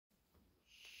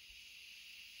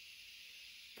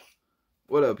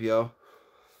What up, y'all?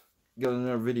 Got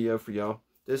another video for y'all.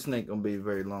 This ain't gonna be a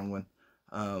very long one.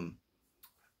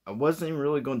 I wasn't even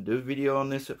really gonna do a video on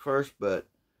this at first, but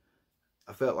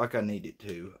I felt like I needed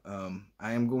to.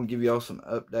 I am gonna give y'all some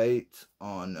updates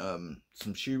on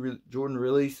some Jordan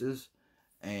releases,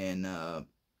 and I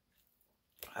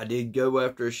did go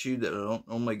after a shoe that I don't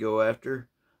normally go after.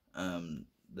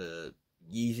 The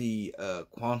Yeezy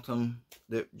Quantum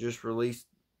that just released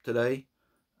today.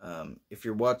 If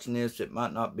you're watching this, it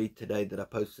might not be today that I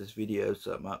post this video,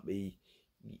 so it might be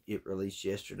it released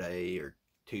yesterday or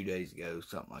 2 days ago,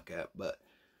 something like that. But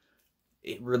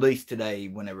it released today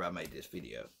whenever I made this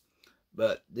video.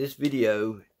 But this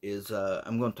video is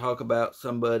I'm going to talk about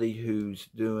somebody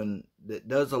that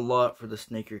does a lot for the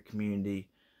sneaker community.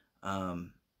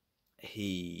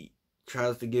 He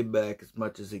tries to give back as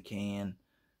much as he can.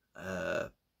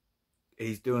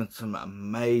 He's doing some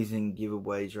amazing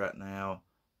giveaways right now.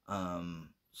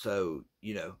 So,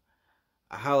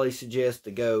 I highly suggest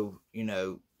to go,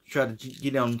 try to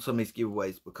get on some of these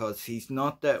giveaways, because he's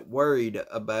not that worried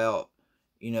about,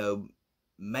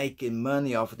 making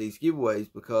money off of these giveaways,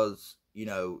 because,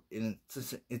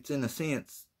 it's in a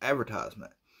sense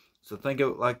advertisement. So think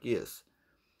of it like this.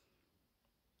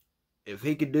 If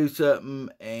he could do something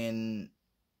and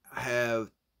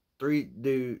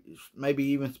maybe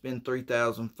even spend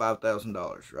 $3,000,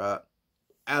 $5,000, right,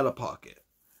 out of pocket.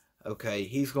 Okay,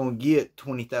 he's going to get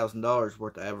 $20,000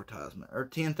 worth of advertisement, or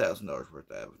 $10,000 worth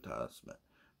of advertisement.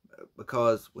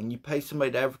 Because when you pay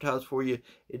somebody to advertise for you,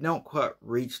 it don't quite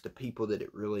reach the people that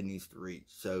it really needs to reach.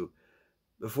 So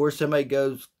before somebody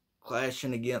goes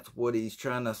clashing against what he's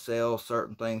trying to sell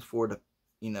certain things for, to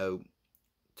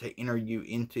enter you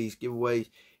into these giveaways,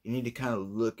 you need to kind of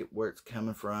look at where it's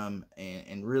coming from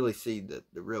and really see the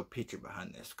real picture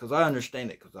behind this. Because I understand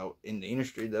it, because in the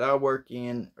industry that I work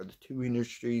in, or the two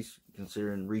industries,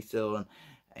 considering reselling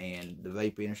and the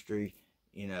vape industry,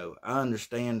 I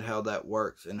understand how that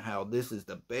works and how this is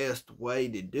the best way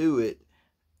to do it,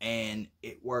 and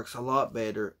it works a lot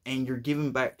better, and you're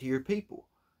giving back to your people,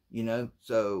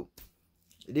 so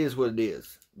it is what it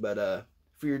is. But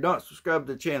if you're not subscribed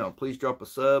to the channel, please drop a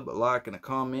sub, a like, and a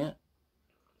comment.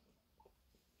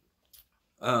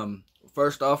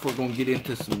 First off, we're going to get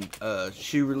into some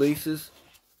shoe releases.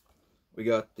 We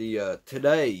got the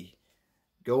today.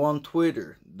 Go on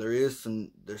Twitter.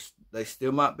 They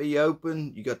still might be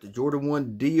open. You got the Jordan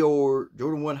 1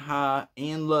 Jordan 1 high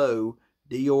and low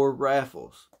Dior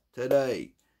raffles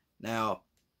today. Now,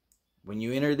 when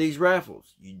you enter these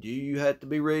raffles, you have to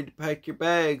be ready to pack your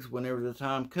bags whenever the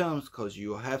time comes, because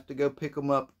you'll have to go pick them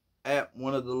up at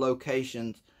one of the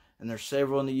locations. And there's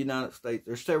several in the United States.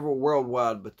 There's several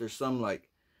worldwide, but there's some, like,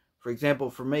 for example,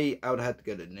 for me, I would have to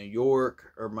go to New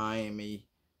York or Miami.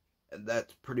 And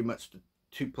that's pretty much the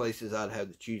two places I'd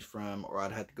have to choose from, or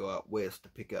I'd have to go out west to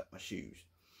pick up my shoes.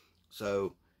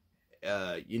 So,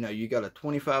 you got a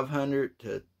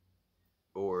 2,500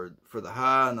 or for the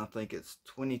high, and I think it's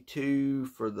 22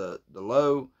 for the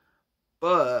low.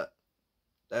 But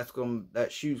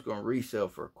that shoe's gonna resell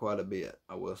for quite a bit.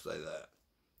 I will say that.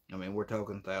 I mean, we're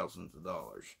talking thousands of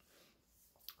dollars.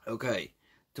 Okay,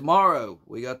 tomorrow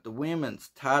we got the women's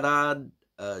tie-dyed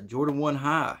Jordan 1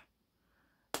 high.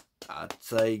 I'd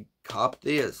say cop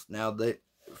this. Now,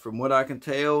 from what I can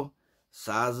tell,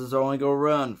 sizes are only going to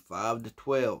run 5 to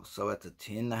 12. So that's a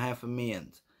 10.5 of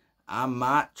men's. I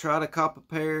might try to cop a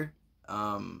pair.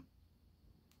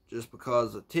 Just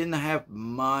because a 10.5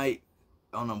 might,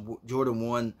 on a Jordan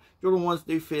 1. Jordan 1s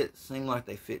do seem like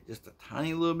they fit just a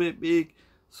tiny little bit big.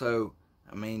 So,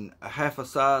 I mean, a half a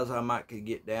size I might could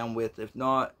get down with. If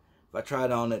not, if I try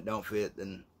it on, it don't fit,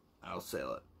 then I'll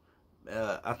sell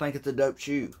it. I think it's a dope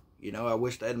shoe. I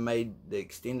wish they had made the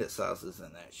extended sizes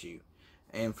in that shoe.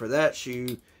 And for that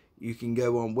shoe, you can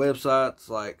go on websites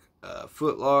like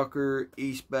Foot Locker,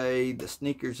 Eastbay, the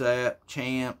Sneakers app,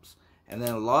 Champs. And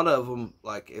then a lot of them,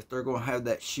 like if they're going to have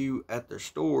that shoe at their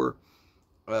store,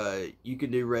 you can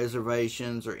do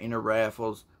reservations or enter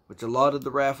raffles, which a lot of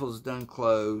the raffles done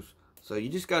close. So you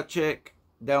just got to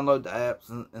download the apps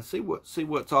and see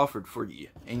what's offered for you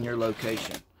in your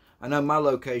location. I know my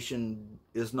location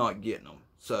is not getting them,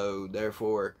 so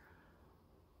therefore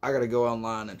I got to go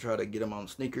online and try to get them on the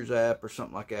Sneakers app or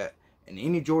something like that. And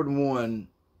any Jordan 1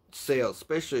 sells,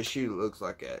 especially a shoe that looks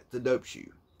like that. It's a dope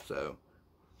shoe. So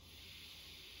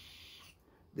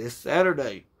this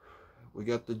Saturday we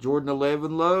got the Jordan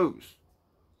 11 lows,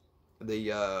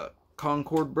 the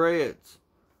Concord breads.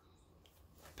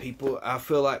 I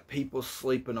feel like people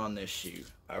sleeping on this shoe.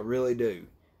 I really do.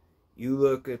 You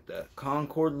look at the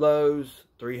Concord lows,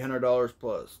 $300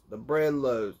 plus. The bread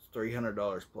lows,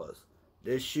 $300 plus.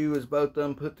 This shoe is both of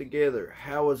them put together.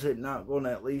 How is it not going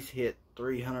to at least hit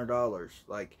 $300?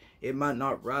 Like, it might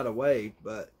not right away,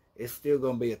 but it's still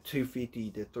going to be a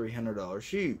 $250 to $300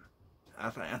 shoe. I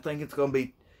think it's going to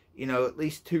be, you know, at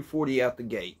least $240 out the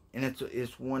gate, and it's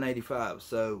 $185.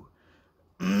 So,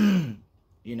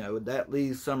 you know, that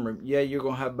leaves some room. Yeah, you're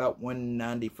going to have about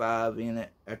 $195 in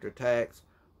it after tax,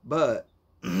 but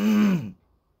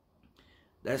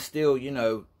that's still, you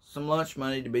know, some lunch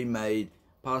money to be made,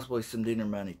 possibly some dinner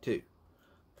money too.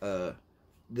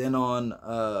 Then on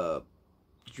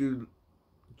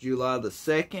July the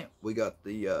 2nd, we got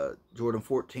the Jordan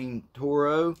 14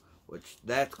 Toro, which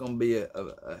that's going to be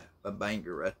a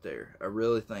banger right there. I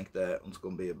really think that one's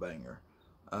going to be a banger.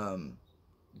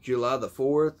 July the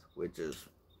 4th, which is,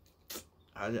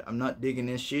 I'm not digging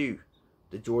this shoe,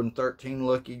 the Jordan 13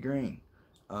 Lucky Green.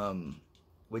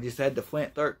 We just had the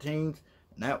Flint 13s,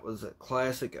 and that was a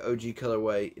classic OG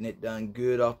colorway, and it done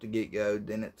good off the get-go.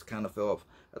 Then it's kind of fell off.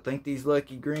 I think these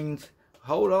Lucky Greens,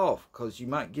 hold off, because you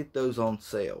might get those on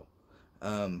sale.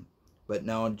 But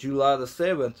now on July the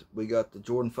 7th, we got the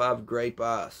Jordan 5 Grape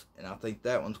Ice, and I think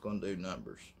that one's going to do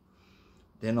numbers.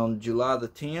 Then on July the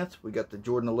 10th, we got the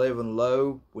Jordan 11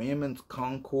 Low Women's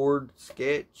Concord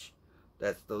Sketch.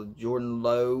 That's the Jordan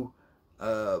Low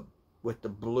with the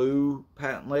blue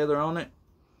patent leather on it.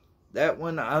 That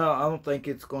one, I don't think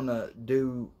it's going to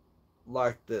do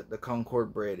like the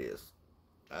Concord Bread is.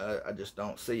 I just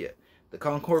don't see it. The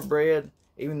Concord Bread,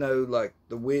 even though like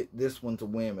this one's a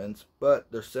women's,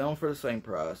 but they're selling for the same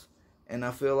price, and I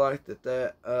feel like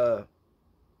that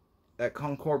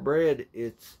Concord Bread,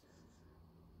 it's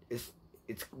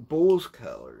Bulls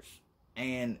colors,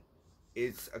 and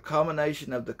it's a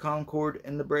combination of the Concord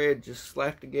and the bread just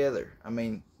slapped together. I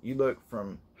mean, you look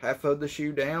from half of the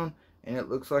shoe down and it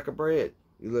looks like a bread.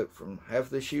 You look from half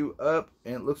the shoe up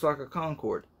and it looks like a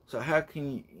Concord. So how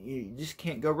can you just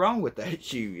can't go wrong with that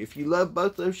shoe. If you love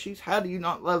both those shoes, how do you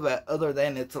not love that other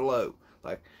than it's a low?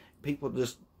 Like, people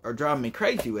just are driving me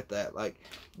crazy with that. Like,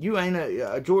 you ain't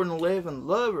a Jordan 11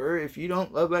 lover if you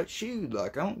don't love that shoe.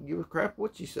 Like, I don't give a crap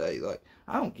what you say. Like,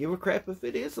 I don't give a crap if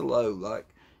it is a low. Like,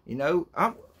 you know,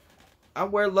 I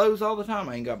wear lows all the time.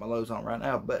 I ain't got my lows on right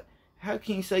now, but how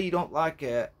can you say you don't like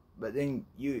it, but then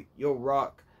you'll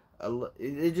rock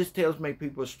it just tells me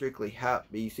people are strictly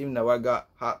hype beast, even though I got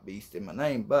hype beast in my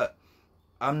name. But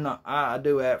I'm not. I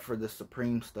do that for the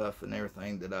Supreme stuff and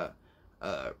everything that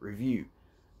I review.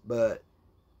 But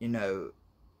you know,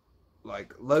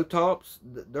 like low tops,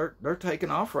 they're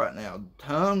taking off right now.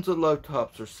 Tons of low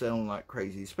tops are selling like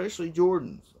crazy, especially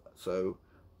Jordans. So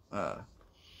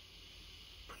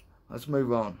let's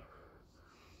move on.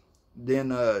 Then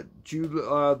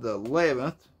July the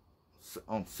 11th,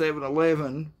 on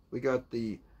 7-Eleven, we got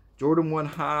the Jordan 1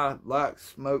 High Light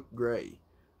Smoke Gray.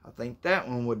 I think that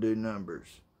one will do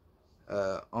numbers.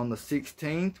 On the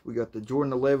 16th, we got the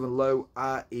Jordan 11 Low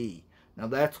IE. Now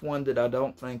that's one that I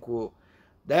don't think will,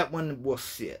 that one will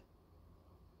sit.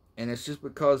 And it's just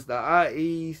because the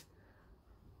IEs,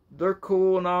 they're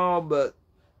cool and all, but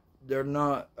they're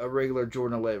not a regular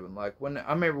Jordan 11. Like, when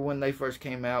I remember when they first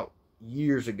came out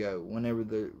years ago, whenever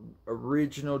the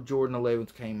original Jordan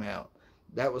 11s came out,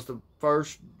 that was the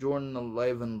first Jordan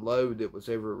 11 low that was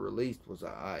ever released, was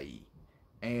a IE.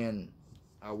 And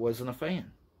I wasn't a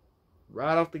fan.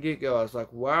 Right off the get-go, I was like,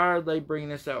 why are they bringing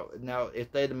this out? Now,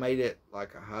 if they'd have made it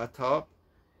like a high top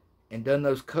and done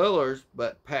those colors,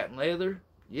 but patent leather,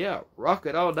 yeah, rock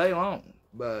it all day long.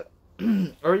 But,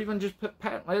 or even just put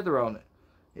patent leather on it.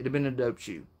 It'd have been a dope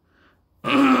shoe.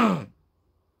 Alright,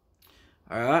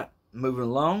 moving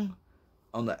along.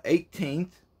 On the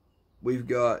 18th, we've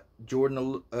got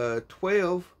Jordan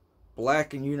 12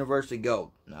 Black and University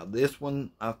Gold. Now, this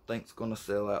one I think is going to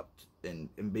sell out and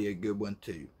be a good one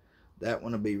too. That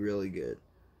one will be really good.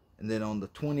 And then on the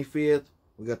 25th,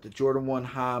 we got the Jordan 1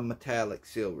 High Metallic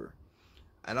Silver.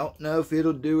 I don't know if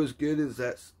it'll do as good as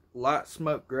that light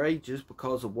smoke gray, just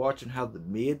because of watching how the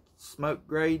mid smoke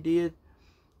gray did.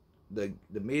 The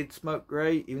mid smoke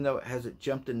gray, even though it hasn't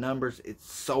jumped in numbers, it's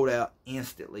sold out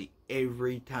instantly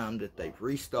every time that they've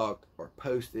restocked or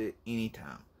posted it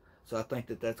anytime. So I think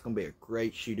that that's going to be a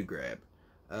great shoe to grab.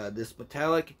 This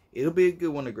metallic, it'll be a good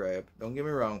one to grab. Don't get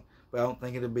me wrong, but I don't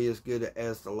think it'll be as good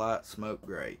as the light smoke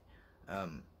gray.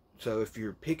 So if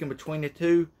you're picking between the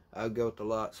two, I'll go with the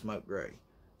light smoke gray,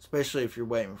 especially if you're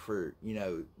waiting for, you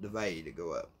know, the value to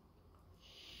go up.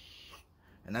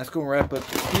 And that's going to wrap up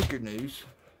the sneaker news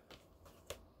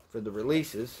for the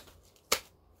releases.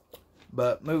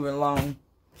 But moving along,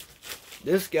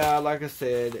 this guy, like I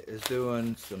said, is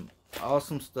doing some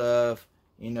awesome stuff.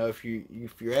 You know, if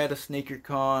you're at a sneaker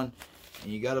con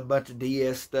and you got a bunch of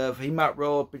DS stuff, he might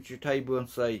roll up at your table and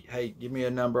say, hey, give me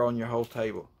a number on your whole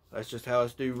table. That's just how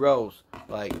this dude rolls.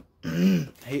 Like,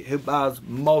 he buys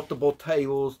multiple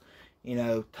tables, you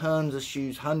know, tons of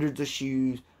shoes, hundreds of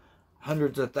shoes,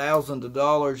 hundreds of thousands of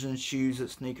dollars in shoes at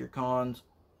sneaker cons.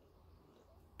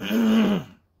 And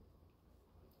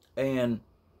the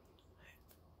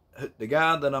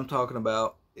guy that I'm talking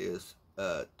about is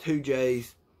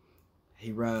 2jays.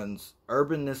 He runs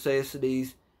Urban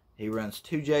Necessities. He runs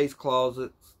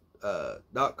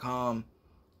twojaysclosets.com.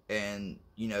 And,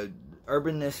 you know,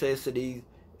 Urban Necessities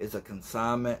is a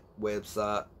consignment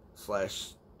website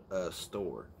 /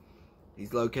 store.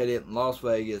 He's located in Las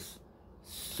Vegas.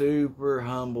 Super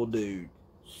humble dude.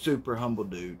 Super humble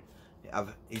dude.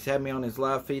 He's had me on his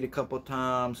live feed a couple of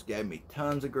times. Gave me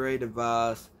tons of great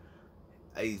advice.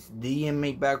 He's DM'd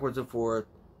me backwards and forth.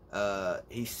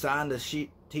 He signed a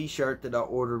t-shirt that I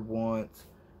ordered once.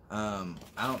 I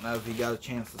don't know if he got a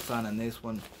chance to sign in this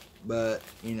one, but,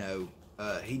 you know,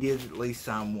 he did at least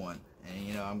sign one, and,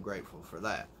 you know, I'm grateful for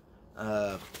that.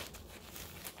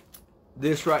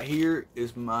 This right here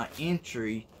is my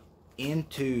entry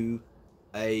into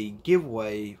a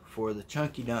giveaway for the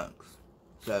Chunky Dunks.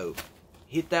 So,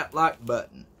 hit that like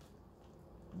button.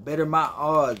 Better my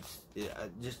odds. We're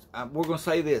going to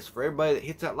say this. For everybody that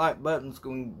hits that like button, it's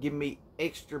going to give me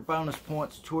extra bonus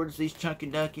points towards these Chunky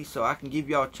Dunkies, so I can give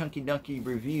y'all a Chunky Dunky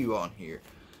review on here.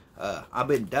 I've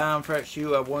been dying for that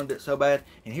shoe. I wanted it so bad.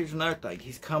 And here's another thing.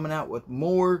 He's coming out with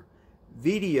more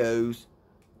videos.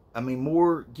 I mean,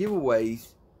 more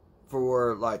giveaways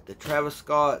for, like, the Travis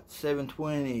Scott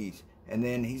 720s. And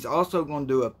then he's also going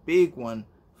to do a big one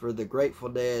for the Grateful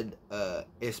Dead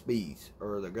SBs,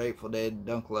 or the Grateful Dead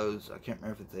Dunk Lows. I can't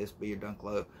remember if it's SB or Dunk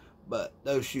Low, but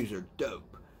those shoes are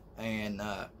dope. And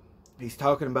he's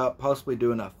talking about possibly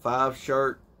doing a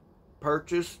 5-shirt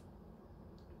purchase,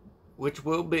 which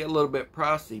will be a little bit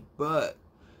pricey, but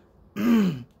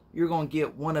you're going to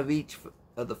get one of each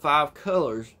of the 5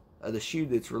 colors of the shoe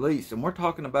that's released. And we're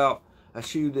talking about a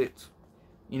shoe that's,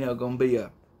 you know, going to be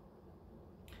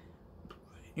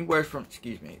anywhere from, a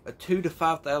 $2,000 to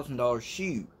 $5,000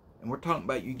 shoe. And we're talking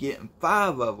about you getting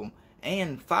 5 of them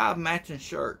and 5 matching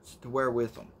shirts to wear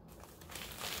with them.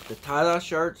 The tie-dye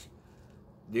shirts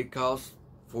did cost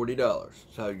 $40,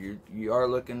 so you are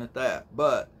looking at that.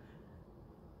 But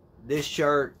this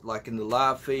shirt, like in the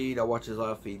live feed, I watch his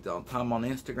live feeds all the time on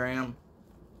Instagram.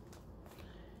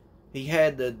 He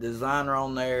had the designer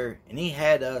on there, and he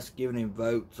had us giving him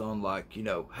votes on, like, you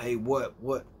know, hey, what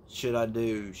should I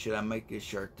do? Should I make this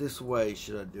shirt this way?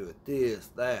 Should I do it this,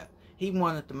 that? He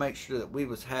wanted to make sure that we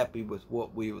was happy with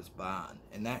what we was buying,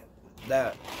 and that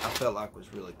I felt like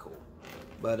was really cool.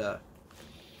 But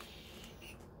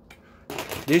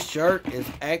this shirt is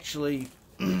actually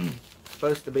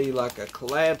supposed to be like a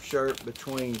collab shirt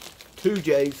between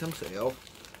 2jays himself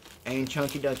and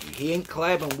Chunky Dunky. He ain't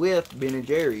collabing with Ben &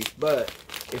 Jerry's, but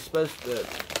it's supposed to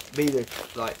be the,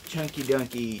 like, Chunky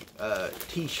Dunky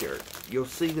t-shirt. You'll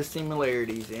see the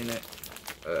similarities in it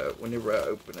whenever I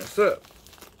open this up.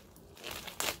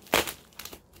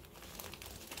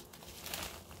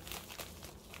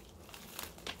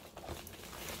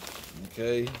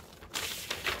 Okay,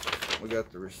 we got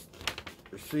the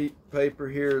receipt paper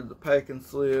here, the packing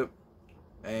slip,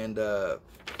 and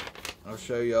I'll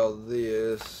show y'all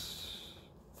this.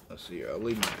 Let's see here, I'll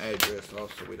leave my address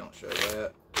off so we don't show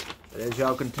that. But as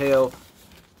y'all can tell,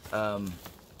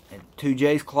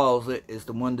 2J's Closet is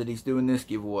the one that he's doing this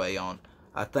giveaway on.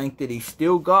 I think that he's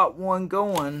still got one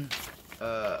going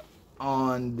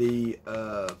on the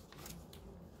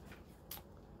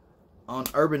on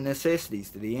Urban Necessities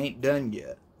that he ain't done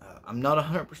yet. I'm not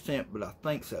 100%, but I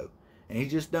think so. And he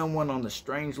just done one on the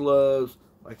Strange Loves.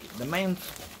 Like, the man's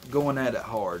going at it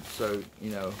hard. So,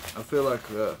 you know, I feel like,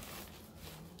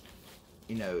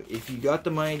 you know, if you got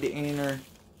the money to enter,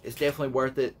 it's definitely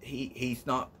worth it. He's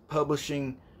not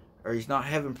publishing, or he's not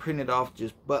having printed off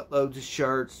just buttloads of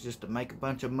shirts just to make a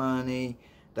bunch of money.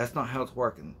 That's not how it's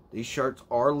working. These shirts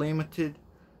are limited,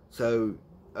 so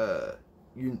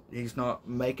he's not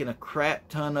making a crap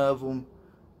ton of them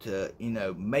to, you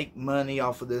know, make money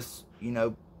off of this, you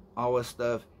know, all this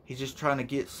stuff. He's just trying to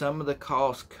get some of the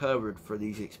costs covered for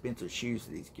these expensive shoes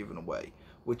that he's giving away,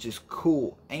 which is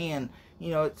cool. And,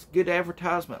 you know, it's good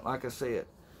advertisement, like I said.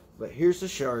 But here's the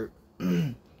shirt.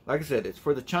 Like I said, it's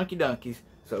for the Chunky Dunkies.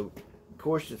 So, of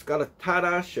course, it's got a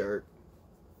tie-dye shirt.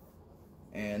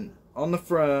 And on the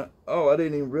front, oh, I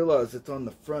didn't even realize it's on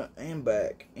the front and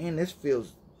back. And this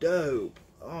feels dope.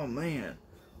 Oh, man.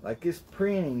 Like, this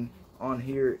printing on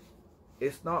here,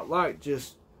 it's not like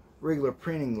just regular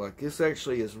printing. Like, this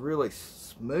actually is really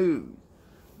smooth.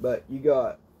 But you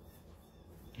got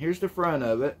here's the front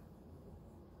of it.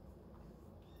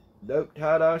 Dope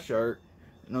tie-dye shirt.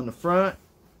 And on the front,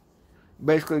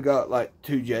 basically got like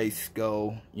 2J's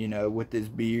skull, you know, with his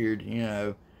beard, you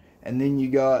know. And then you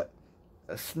got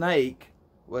a snake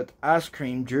with ice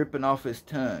cream dripping off his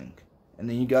tongue. And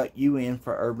then you got UN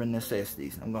for urban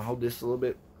necessities. I'm going to hold this a little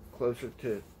bit closer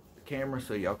to the camera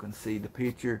so y'all can see the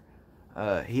picture.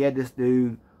 He had this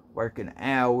dude working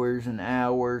hours and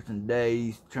hours and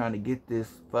days trying to get this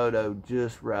photo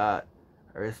just right,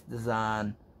 or its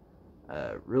design.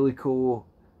 Really cool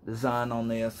design on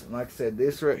this. And like I said,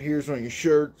 this right here is on your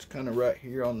shirts, kind of right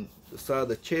here on the side of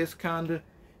the chest, kind of.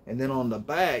 And then on the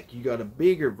back, you got a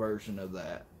bigger version of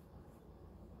that.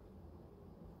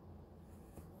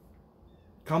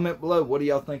 Comment below, what do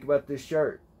y'all think about this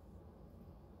shirt?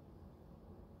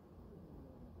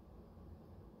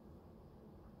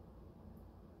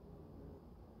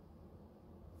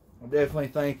 I definitely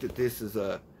think that this is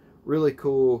really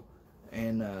cool,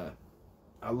 and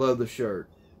I love the shirt.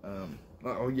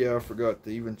 Oh yeah, I forgot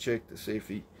to even check to see if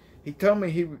he told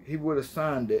me he would have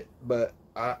signed it, but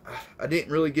I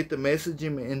didn't really get to message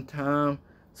him in time,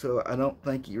 so I don't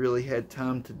think he really had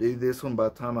time to do this one. By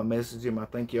the time I messaged him, I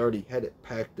think he already had it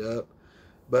packed up.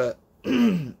 But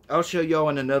I'll show y'all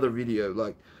in another video.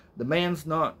 Like, the man's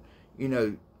not, you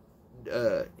know,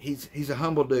 he's a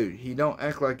humble dude. He don't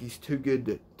act like he's too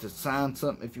good to sign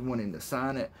something if you want him to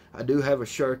sign it. I do have a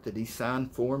shirt that he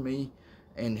signed for me,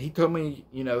 and he told me,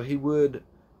 you know, he would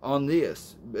on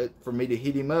this, but for me to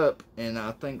hit him up. And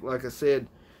I think, like I said,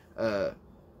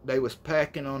 they was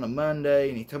packing on a Monday,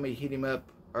 and he told me to hit him up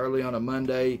early on a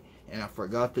Monday, and I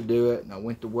forgot to do it, and I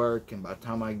went to work, and by the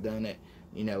time I done it,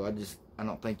 you know, I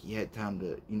don't think he had time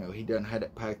to, you know, he done had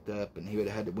it packed up, and he would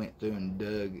have had to went through and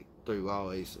dug through all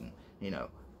this, and, you know,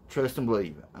 trust and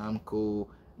believe, I'm cool,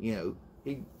 you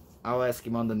know, I'll ask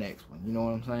him on the next one, you know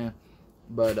what I'm saying?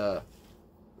 But,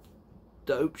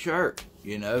 dope shirt,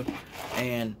 you know,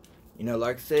 and, you know,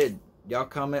 like I said, y'all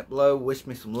comment below, wish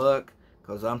me some luck,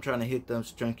 because I'm trying to hit them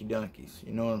strunky donkeys,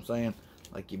 you know what I'm saying?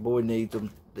 Like, your boy needs them,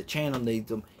 the channel needs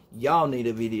them, y'all need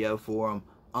a video for them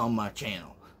on my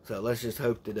channel. So let's just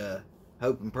hope that,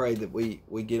 hope and pray that we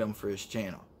get them for his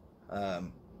channel.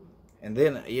 And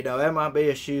then, you know, that might be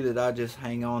a shoe that I just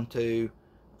hang on to.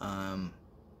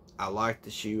 I like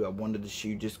the shoe. I wanted the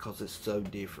shoe just because it's so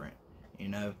different, you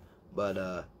know.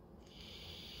 But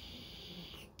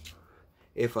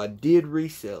if I did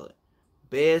resell it,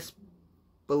 best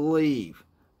believe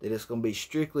that it's going to be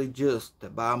strictly just to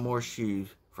buy more shoes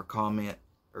for comment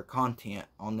or content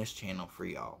on this channel for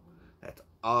y'all. That's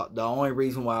the only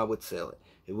reason why I would sell it.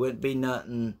 It wouldn't be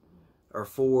nothing or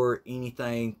for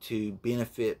anything to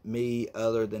benefit me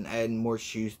other than adding more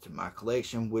shoes to my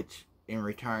collection, which in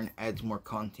return adds more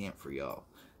content for y'all.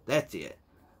 That's it.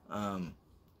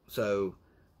 So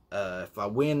if I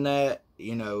win that,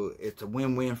 you know, it's a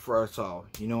win-win for us all.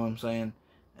 You know what I'm saying?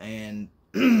 And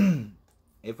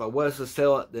if I was to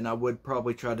sell it, then I would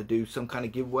probably try to do some kind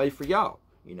of giveaway for y'all.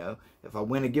 You know, if I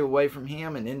win a giveaway from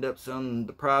him and end up selling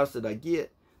the prize that I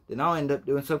get, then I'll end up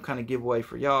doing some kind of giveaway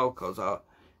for y'all, because of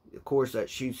course that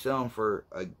shoe's selling for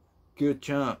a good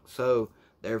chunk. So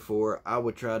therefore I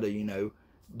would try to, you know,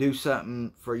 do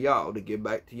something for y'all to give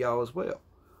back to y'all as well.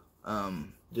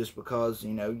 Just because,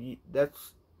 you know,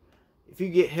 that's, if you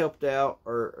get helped out,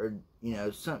 or you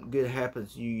know, something good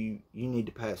happens, you need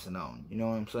to pass it on. You know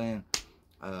what I'm saying?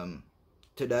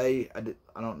 Today,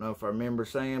 I don't know if I remember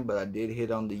saying, but I did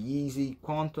hit on the Yeezy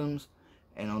Quantums,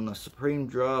 and on the Supreme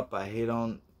drop, I hit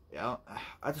on,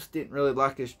 I just didn't really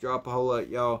like this drop a whole lot,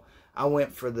 y'all. I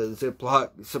went for the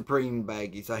Ziploc Supreme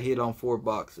baggies. I hit on 4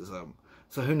 boxes of them.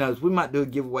 So who knows, we might do a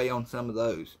giveaway on some of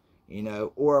those, you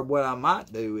know. Or what I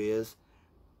might do is,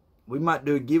 we might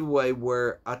do a giveaway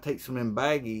where I take some of them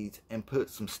baggies and put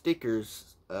some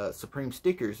stickers, Supreme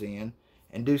stickers in,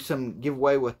 and do some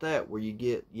giveaway with that, where you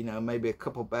get, you know, maybe a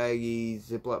couple baggies,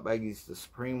 Ziploc baggies, the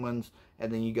Supreme ones,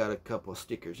 and then you got a couple of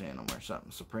stickers in them or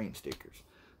something, Supreme stickers.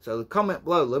 So comment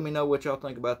below, let me know what y'all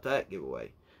think about that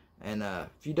giveaway. And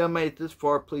if you done made it this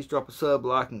far, please drop a sub,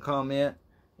 like, and comment.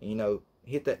 And, you know,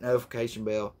 hit that notification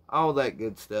bell, all that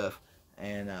good stuff.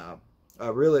 And I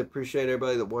really appreciate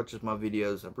everybody that watches my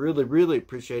videos. I really, really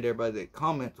appreciate everybody that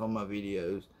comments on my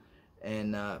videos.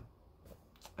 And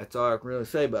that's all I can really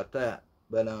say about that.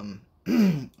 But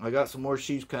I got some more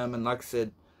shoes coming. Like I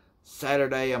said,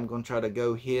 Saturday I'm going to try to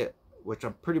go hit, which I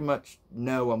pretty much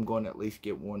know I'm going to at least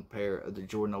get 1 pair of the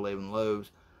Jordan 11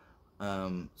 lows.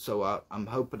 So I'm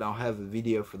hoping I'll have a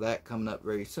video for that coming up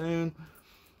very soon.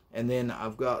 And then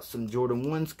I've got some Jordan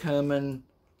 1s coming,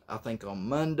 I think on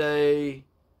Monday.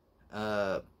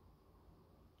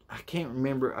 I can't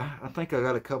remember. I think I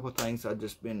got a couple of things I've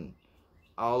just been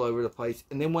all over the place.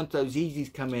 And then once those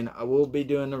Yeezys come in, I will be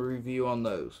doing a review on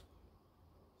those.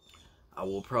 I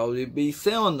will probably be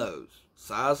selling those.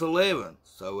 Size 11.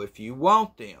 So if you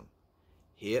want them,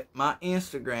 hit my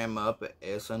Instagram up at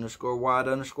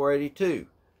s_white_82.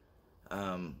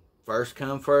 First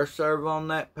come, first serve on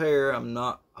that pair. I'm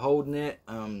not holding it.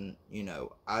 You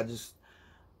know,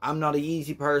 I'm not a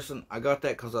Yeezy person. I got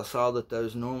that because I saw that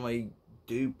those normally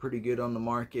do pretty good on the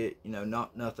market. You know,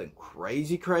 nothing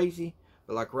crazy,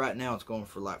 but like right now it's going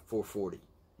for like $440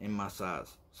 in my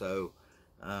size. So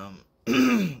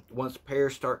once the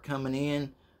pairs start coming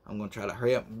in, I'm gonna try to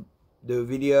hurry up and do a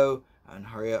video and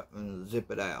hurry up and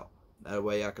zip it out. That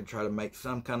way I can try to make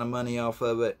some kind of money off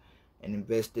of it and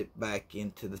invest it back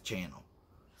into the channel.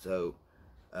 So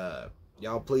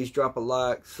y'all please drop a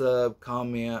like, sub,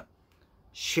 comment,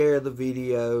 share the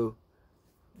video,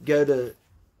 go to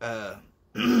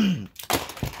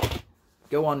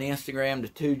go on the Instagram to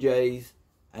twojays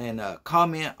and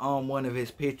comment on one of his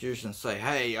pictures and say,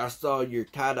 hey, I saw your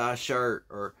tie-dye shirt,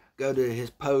 or go to his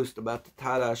post about the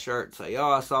tie-dye shirt and say,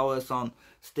 oh, I saw this on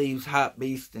Steve's Hype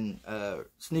Beast and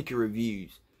sneaker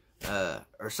reviews,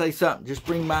 or say something. Just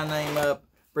bring my name up,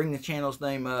 bring the channel's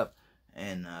name up,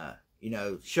 and you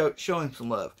know, show him some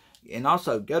love. And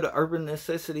also go to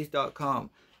urbannecessities.com.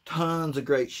 Tons of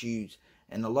great shoes,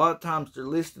 and a lot of times they're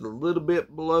listed a little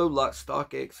bit below, like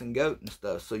StockX and Goat and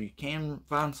stuff, so you can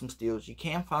find some steals. You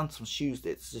can find some shoes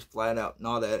that's just flat out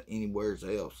not at anywhere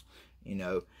else, you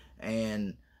know.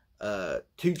 And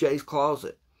 2J's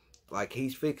Closet, like,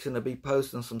 he's fixing to be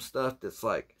posting some stuff that's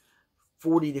like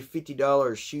 $40 to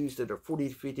 $50, shoes that are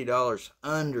 $40 to $50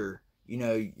 under, you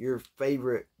know, your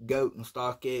favorite Goat and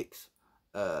StockX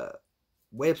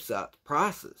website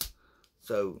prices.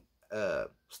 So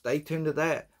stay tuned to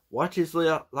that. Watch his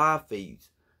live feeds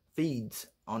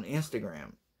on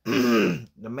Instagram. The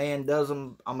man does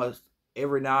them almost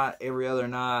every night, every other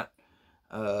night,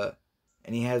 and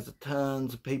he has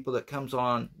tons of people that comes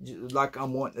on, like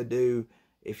I'm wanting to do.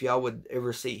 If y'all would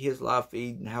ever see his live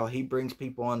feed and how he brings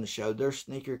people on the show, their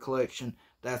sneaker collection,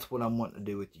 that's what I'm wanting to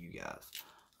do with you guys.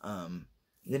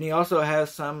 Then he also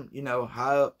has some, you know,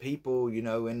 high up people, you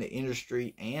know, in the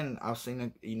industry. And I've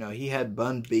seen, you know, he had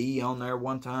Bun B on there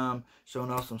one time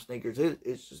showing off some sneakers.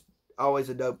 It's just always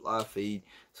a dope live feed.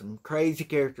 Some crazy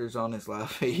characters on his live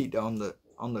feed on the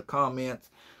comments.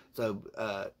 So,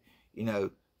 you know,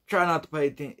 try not to pay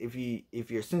attention. If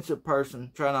you're a sensitive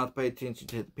person, try not to pay attention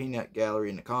to the peanut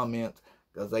gallery in the comments,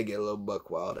 because they get a little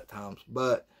buck wild at times.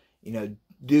 But, you know,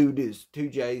 dude is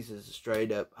 2J's is a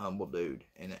straight up humble dude,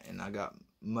 and I got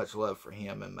much love for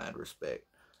him and mad respect.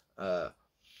 Yeah,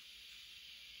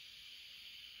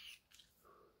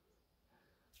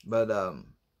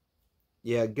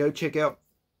 go check out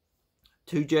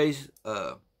 2J's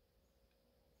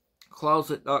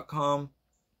closet.com.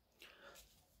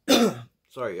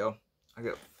 Sorry, y'all.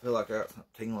 Feel like I got something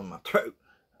tingling in my throat.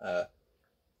 There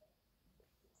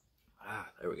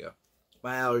we go.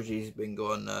 My allergies been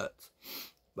going nuts.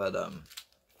 But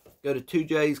go to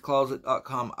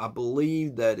 2jayscloset.com. I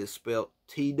believe that is spelled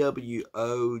TWOJS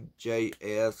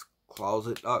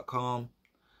closet.com.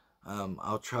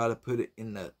 I'll try to put it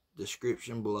in the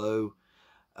description below.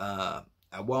 I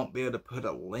won't be able to put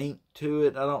a link to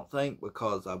it, I don't think,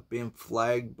 because I've been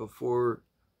flagged before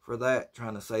for that,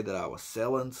 trying to say that I was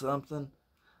selling something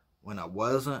when I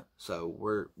wasn't. So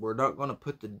we're not going to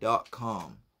put the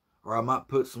 .com, or I might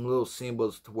put some little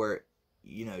symbols to where,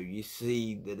 you know, you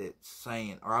see that it's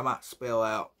saying, or I might spell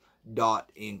out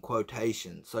dot in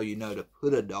quotation, so you know to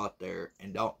put a dot there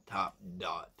and don't type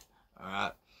dot.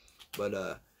 Alright, but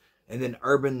and then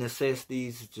Urban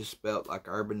Necessities is just spelled like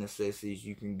Urban Necessities.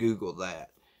 You can Google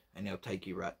that and they'll take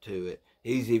you right to it.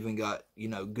 He's even got, you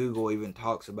know, Google even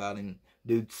talks about him.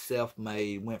 Dude's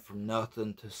self-made, went from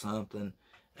nothing to something,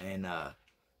 and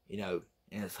you know,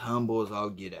 and as humble as all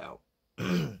get out.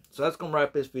 So that's gonna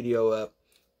wrap this video up.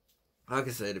 Like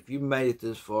I said, if you made it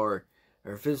this far,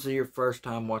 or if this is your first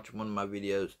time watching one of my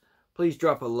videos, please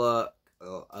drop a like,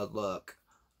 a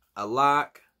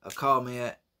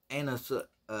comment, and a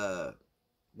blah,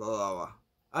 blah, blah.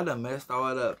 I done messed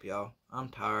all that up, y'all. I'm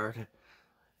tired.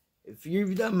 If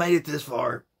you've done made it this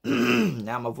far,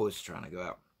 now my voice is trying to go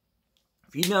out.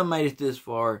 If you done made it this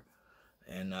far,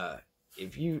 and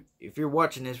if you're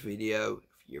watching this video, if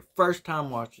your first time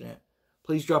watching it,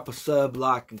 please drop a sub,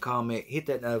 like, and comment. Hit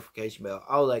that notification bell.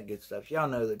 All that good stuff. Y'all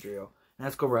know the drill. And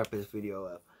that's going to wrap this video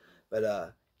up.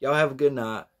 But y'all have a good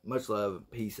night. Much love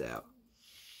and peace out.